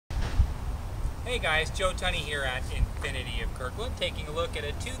Hey guys, Joe Tunney here at Infiniti of Kirkland, taking a look at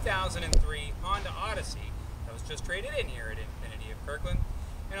a 2003 Honda Odyssey that was just traded in here at Infiniti of Kirkland.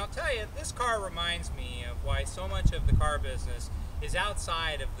 And I'll tell you, this car reminds me of why so much of the car business is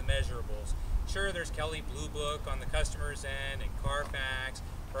outside of the measurables. Sure, there's Kelley Blue Book on the customer's end and Carfax.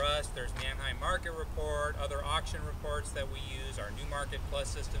 For us, there's Manheim Market Report, other auction reports that we use, our New Market Plus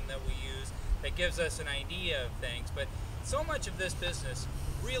system that we use that gives us an idea of things. But so much of this business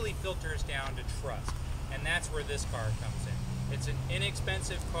really filters down to trust, and that's where this car comes in. It's an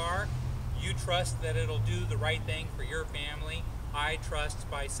inexpensive car. You trust that it'll do the right thing for your family. I trust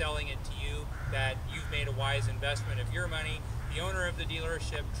by selling it to you that you've made a wise investment of your money. The owner of the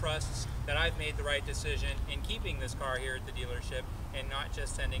dealership trusts that I've made the right decision in keeping this car here at the dealership and not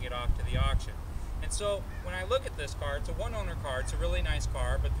just sending it off to the auction. And so when I look at this car, it's a one-owner car. It's a really nice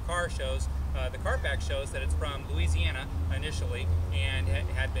car, but the car shows, the Carfax shows that it's from Louisiana initially and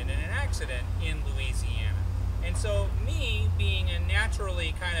had been in an accident in Louisiana. And so me, being a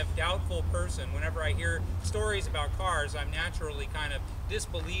naturally kind of doubtful person, whenever I hear stories about cars, I'm naturally kind of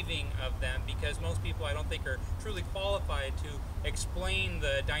disbelieving of them because most people I don't think are truly qualified to explain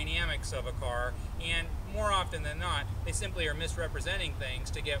the dynamics of a car, and more often than not, they simply are misrepresenting things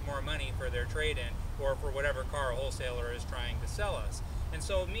to get more money for their trade-in or for whatever car a wholesaler is trying to sell us. And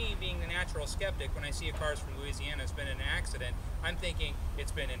so me, being the natural skeptic, when I see a car's from Louisiana has been in an accident, I'm thinking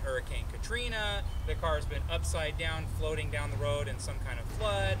it's been in Hurricane Katrina, the car's been upside down, floating down the road in some kind of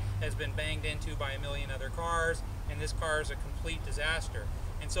flood, has been banged into by a million other cars, and this car is a complete disaster.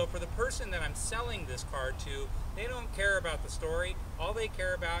 And so for the person that I'm selling this car to, they don't care about the story. All they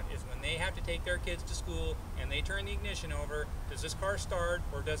care about is when they have to take their kids to school and they turn the ignition over, does this car start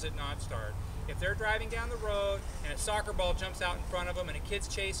or does it not start? If they're driving down the road and a soccer ball jumps out in front of them and a kid's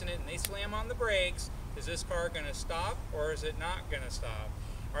chasing it and they slam on the brakes, is this car going to stop or is it not going to stop?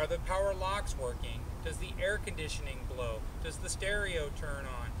 Are the power locks working? Does the air conditioning blow? Does the stereo turn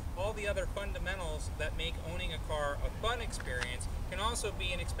on? All the other fundamentals that make owning a car a fun experience can also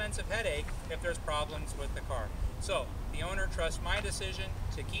be an expensive headache if there's problems with the car. So the owner trusts my decision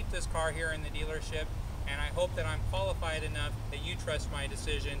to keep this car here in the dealership, and I hope that I'm qualified enough that you trust my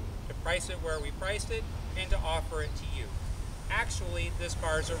decision to price it where we priced it and to offer it to you. Actually, this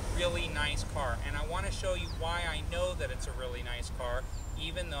car is a really nice car, and I want to show you why I know that it's a really nice car,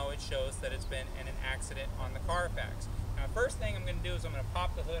 even though it shows that it's been in an accident on the Carfax. Now, first thing I'm going to do is I'm going to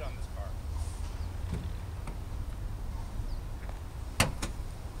pop the hood on this car.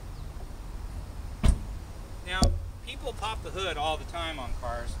 Now, people pop the hood all the time on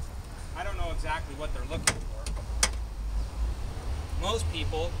cars. I don't know exactly what they're looking for. Most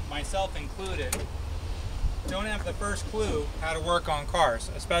people, myself included, don't have the first clue how to work on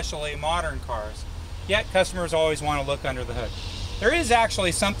cars, especially modern cars. Yet customers always want to look under the hood. There is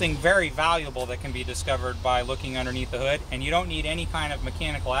actually something very valuable that can be discovered by looking underneath the hood, and you don't need any kind of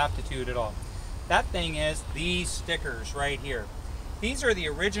mechanical aptitude at all. That thing is these stickers right here. These are the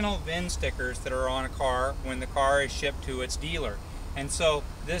original VIN stickers that are on a car when the car is shipped to its dealer. And so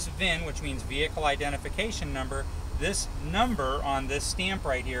this VIN, which means vehicle identification number, this number on this stamp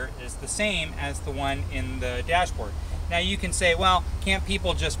right here is the same as the one in the dashboard. Now you can say, well, can't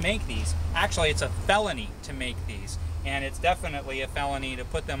people just make these? Actually, it's a felony to make these, and it's definitely a felony to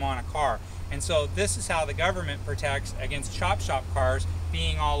put them on a car. And so this is how the government protects against chop shop cars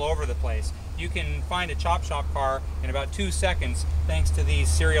being all over the place. You can find a chop shop car in about 2 seconds thanks to these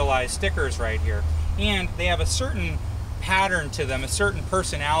serialized stickers right here. And they have a certain pattern to them, a certain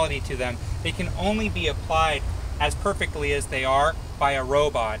personality to them. They can only be applied as perfectly as they are by a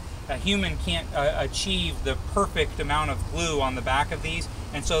robot. A human can't achieve the perfect amount of glue on the back of these,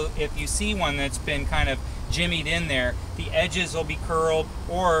 and so if you see one that's been kind of jimmied in there, the edges will be curled,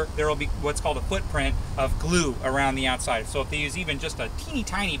 or there will be what's called a footprint of glue around the outside. So if they use even just a teeny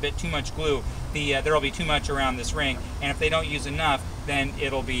tiny bit too much glue, there will be too much around this ring, and if they don't use enough, then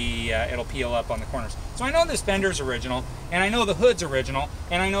it'll peel up on the corners. So I know this fender's original, and I know the hood's original,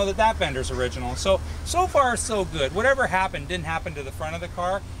 and I know that that fender's original. So far so good. Whatever happened didn't happen to the front of the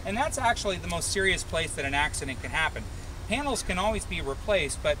car, and that's actually the most serious place that an accident can happen. Panels can always be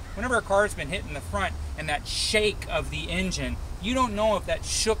replaced, but whenever a car's been hit in the front and that shake of the engine, you don't know if that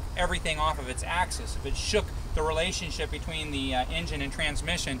shook everything off of its axis, if it shook the relationship between the engine and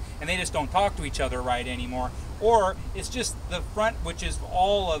transmission and they just don't talk to each other right anymore, or it's just the front, which is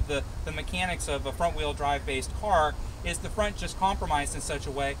all of the mechanics of a front-wheel drive based car, is the front just compromised in such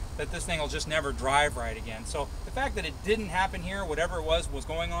a way that this thing will just never drive right again. So the fact that it didn't happen here, whatever it was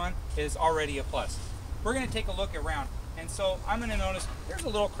going on, is already a plus. We're going to take a look around. And so I'm going to notice there's a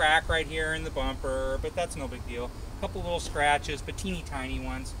little crack right here in the bumper, but that's no big deal. A couple little scratches, but teeny tiny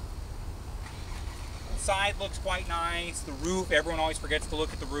ones. Side looks quite nice. The roof, everyone always forgets to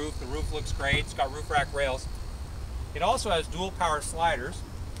look at the roof. The roof looks great. It's got roof rack rails. It also has dual power sliders.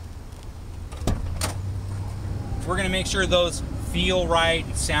 We're going to make sure those feel right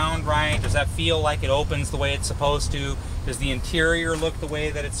and sound right. Does that feel like it opens the way it's supposed to? Does the interior look the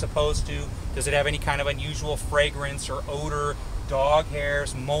way that it's supposed to? Does it have any kind of unusual fragrance or odor, dog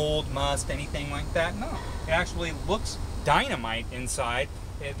hairs, mold, must, anything like that? No. It actually looks dynamite inside,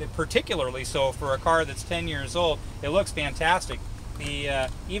 particularly so for a car that's 10 years old. It looks fantastic.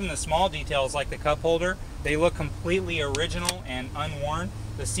 Even the small details like the cup holder, they look completely original and unworn.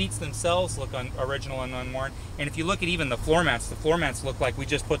 The seats themselves look original and unworn. And if you look at even the floor mats look like we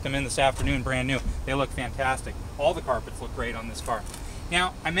just put them in this afternoon, brand new. They look fantastic. All the carpets look great on this car.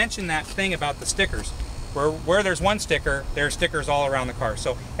 Now, I mentioned that thing about the stickers. Where there's one sticker, there are stickers all around the car.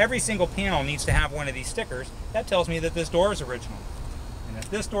 So every single panel needs to have one of these stickers. That tells me that this door is original, and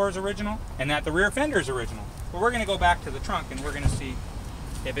that this door is original, and that the rear fender is original. But we're going to go back to the trunk, and we're going to see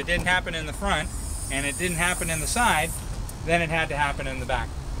if it didn't happen in the front, and it didn't happen in the side, then it had to happen in the back.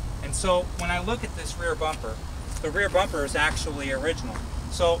 And so when I look at this rear bumper, the rear bumper is actually original.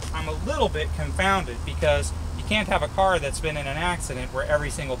 So I'm a little bit confounded because you can't have a car that's been in an accident where every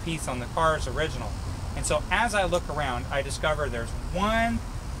single piece on the car is original. And so as I look around, I discover there's one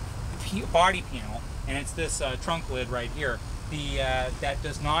body panel, and it's this trunk lid right here, that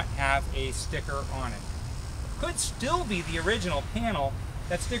does not have a sticker on it. Could still be the original panel.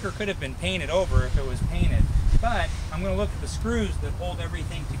 That sticker could have been painted over if it was painted. But I'm going to look at the screws that hold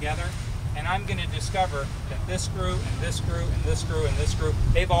everything together, and I'm going to discover that this screw and this screw and this screw and this screw,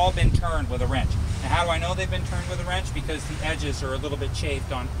 they've all been turned with a wrench. Now how do I know they've been turned with a wrench? Because the edges are a little bit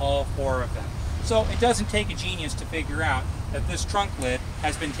chafed on all four of them. So it doesn't take a genius to figure out that this trunk lid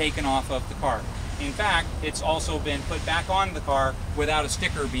has been taken off of the car. In fact, it's also been put back on the car without a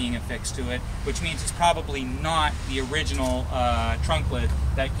sticker being affixed to it, which means it's probably not the original trunk lid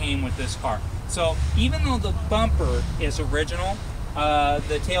that came with this car. So even though the bumper is original,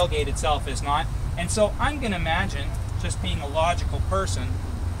 the tailgate itself is not. And so I'm going to imagine, just being a logical person,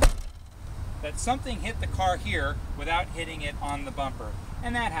 that something hit the car here without hitting it on the bumper.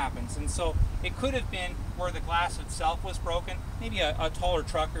 And that happens. And so it could have been where the glass itself was broken, maybe a taller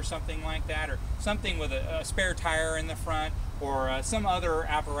truck or something like that, or something with a spare tire in the front, or some other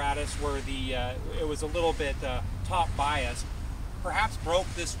apparatus where it was a little bit top biased, perhaps broke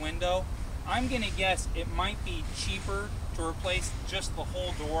this window. I'm going to guess it might be cheaper to replace just the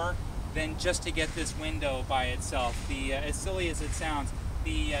whole door than just to get this window by itself. As silly as it sounds,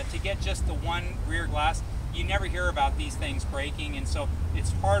 to get just the one rear glass, you never hear about these things breaking, and so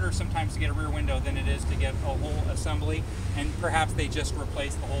it's harder sometimes to get a rear window than it is to get a whole assembly, and perhaps they just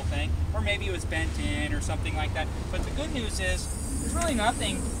replaced the whole thing, or maybe it was bent in or something like that. But the good news is there's really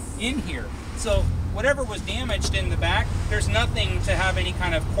nothing in here. So whatever was damaged in the back, there's nothing to have any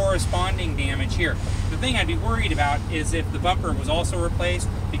kind of corresponding damage here. The thing I'd be worried about is if the bumper was also replaced,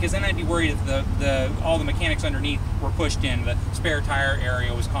 because then I'd be worried if all the mechanics underneath were pushed in, the spare tire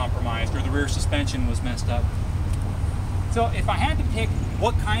area was compromised, or the rear suspension was messed up. So if I had to pick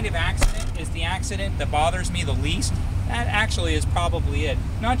what kind of accident is the accident that bothers me the least, that actually is probably it.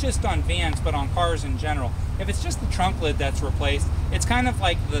 Not just on vans, but on cars in general. If it's just the trunk lid that's replaced, it's kind of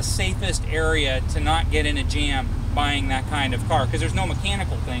like the safest area to not get in a jam buying that kind of car, because there's no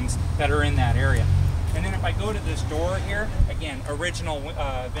mechanical things that are in that area. And then if I go to this door here, again, original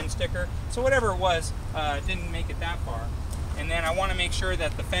VIN sticker, so whatever it was, didn't make it that far. And then I want to make sure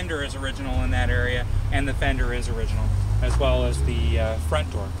that the fender is original in that area, and the fender is original, as well as the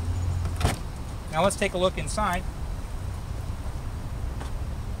front door. Now let's take a look inside.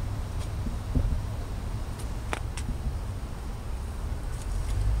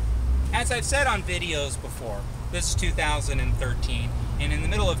 As I've said on videos before, this is 2013, and in the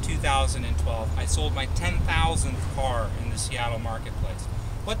middle of 2012, I sold my 10,000th car in the Seattle marketplace.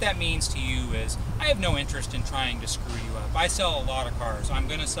 What that means to you is, I have no interest in trying to screw you up. I sell a lot of cars. I'm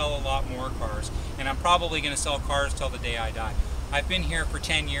going to sell a lot more cars, and I'm probably going to sell cars till the day I die. I've been here for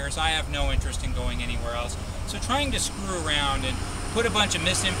 10 years. I have no interest in going anywhere else. So trying to screw around and put a bunch of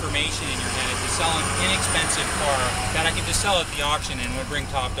misinformation in your head to sell an inexpensive car that I can just sell at the auction and would bring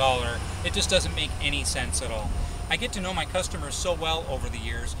top dollar, it just doesn't make any sense at all. I get to know my customers so well over the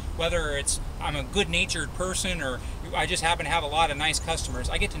years, whether it's I'm a good-natured person or I just happen to have a lot of nice customers.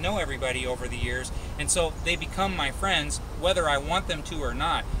 I get to know everybody over the years, and so they become my friends whether I want them to or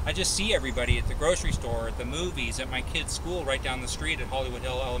not. I just see everybody at the grocery store, at the movies, at my kids' school right down the street at Hollywood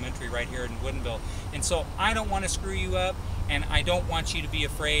Hill Elementary right here in Woodinville. And so I don't want to screw you up, and I don't want you to be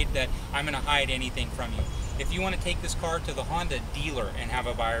afraid that I'm going to hide anything from you. If you want to take this car to the Honda dealer and have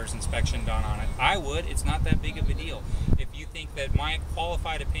a buyer's inspection done on it, I would. It's not that big of a deal. If you think that my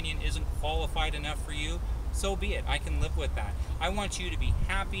qualified opinion isn't qualified enough for you, so be it. I can live with that. I want you to be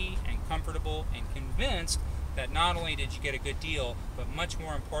happy and comfortable and convinced that not only did you get a good deal, but much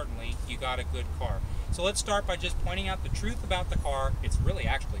more importantly, you got a good car. So let's start by just pointing out the truth about the car. It's really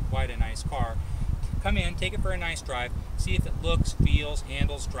actually quite a nice car. Come in, take it for a nice drive, see if it looks, feels,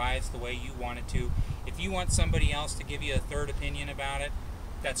 handles, drives the way you want it to. If you want somebody else to give you a third opinion about it,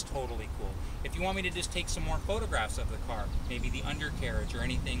 that's totally cool. If you want me to just take some more photographs of the car, maybe the undercarriage or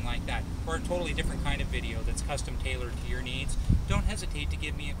anything like that, or a totally different kind of video that's custom tailored to your needs, don't hesitate to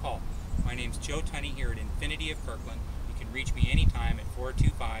give me a call. My name's Joe Tunney here at Infiniti of Kirkland. You can reach me anytime at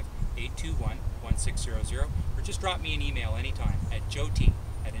 425-821-1600, or just drop me an email anytime at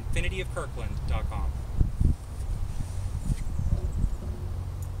joet@infinitiofkirkland.com.